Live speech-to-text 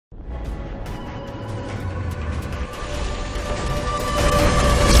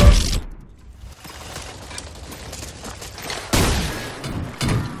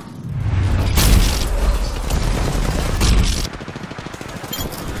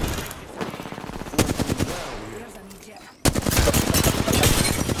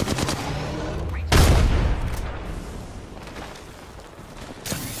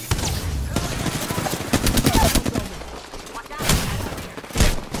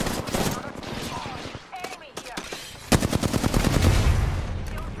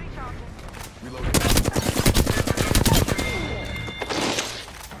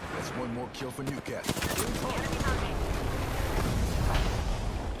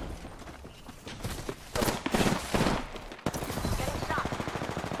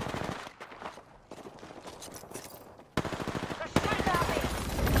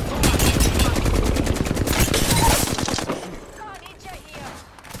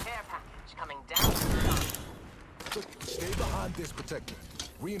behind this protector,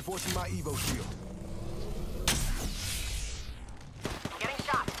 reinforcing my Evo shield. I'm getting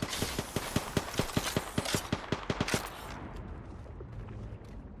shot.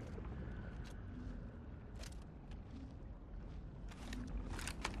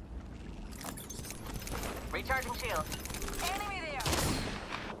 Recharging shield. Enemy there!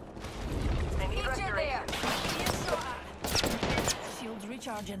 They need Get you there! restoration. Shields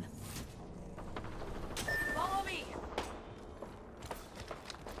recharging. Follow me!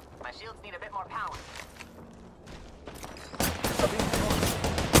 My shields need a bit more power.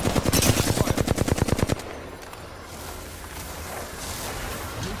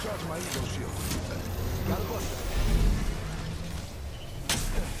 Recharge my Evo shield. Got a buster.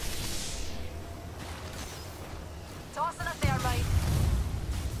 Tossing a thermite.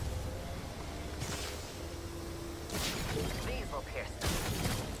 These will pierce.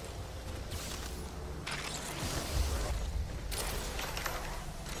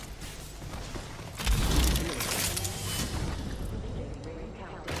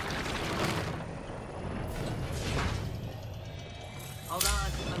 Hold on,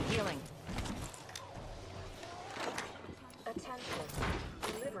 I'm healing. Attention.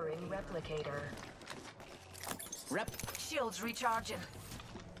 Delivering replicator. Shields recharging.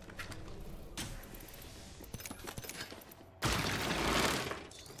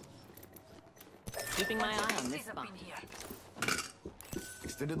 Keeping my eye on this These have spot. been here.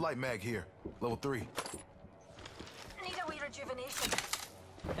 Extended light mag here. Level 3. Need a wee rejuvenation.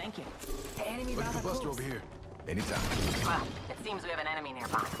 Thank you. Enemy Look at rather the buster close. over here. Anytime. Well, it seems we have an enemy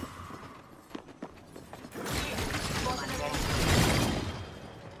nearby.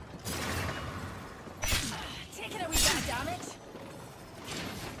 Taking a wee bit of damage.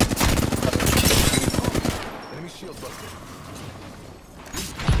 Enemy shield busted.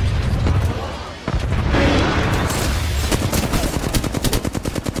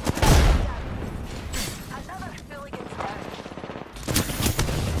 Another Filligan's down.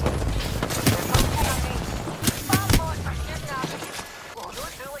 Oh,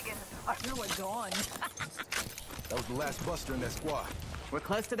 those Filligans are nowhere gone. That was the last buster in that squad. We're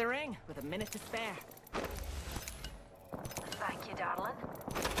close to the ring, with a minute to spare. Thank you, darling.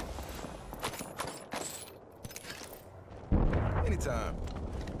 Anytime.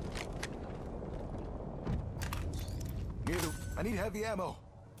 I need heavy ammo.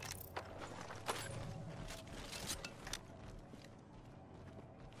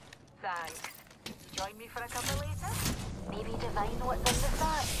 Thanks. Join me for a couple later? Maybe divine what's in the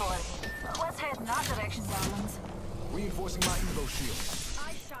stars for me. Let's head in that direction, darlings. Reinforcing my Evo shield.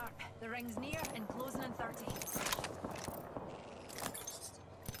 Eyes sharp. The ring's near and closing in 30.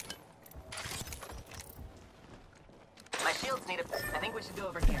 My shields need a... I think we should go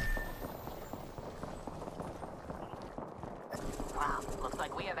over here. Wow, looks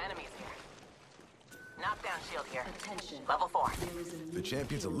like we have enemies here. Knockdown shield here. Attention. Level 4. The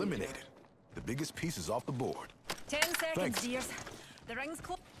champion's eliminated. The biggest piece is off the board. 10 seconds, Thanks. dears. The ring's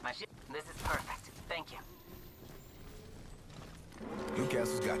close. My shield... This is perfect. Thank you.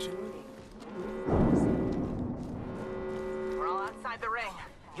 Newcastle's got you. We're all outside the ring.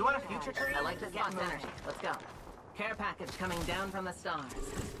 You want a future tree? I like this box energy. Let's go. Care package coming down from the stars.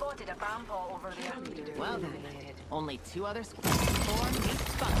 Spotted a bamboo over there. Well then, only 2 other squads. 4 meat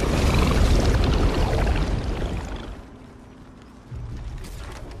spots.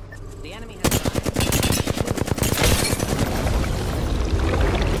 The enemy has arrived.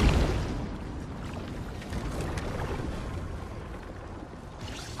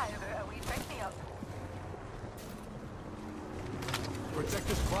 How about a wee pick-me-up?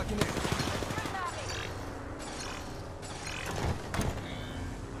 Protectors clocking in.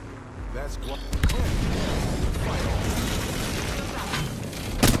 That's what.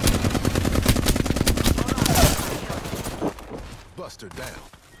 Buster down.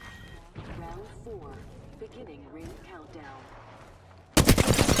 Round 4. Beginning ring countdown.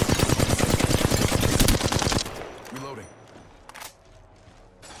 Reloading.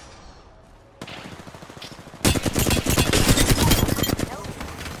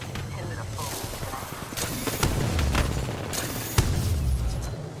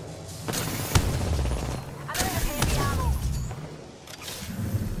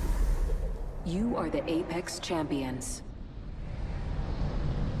 You are the Apex Champions.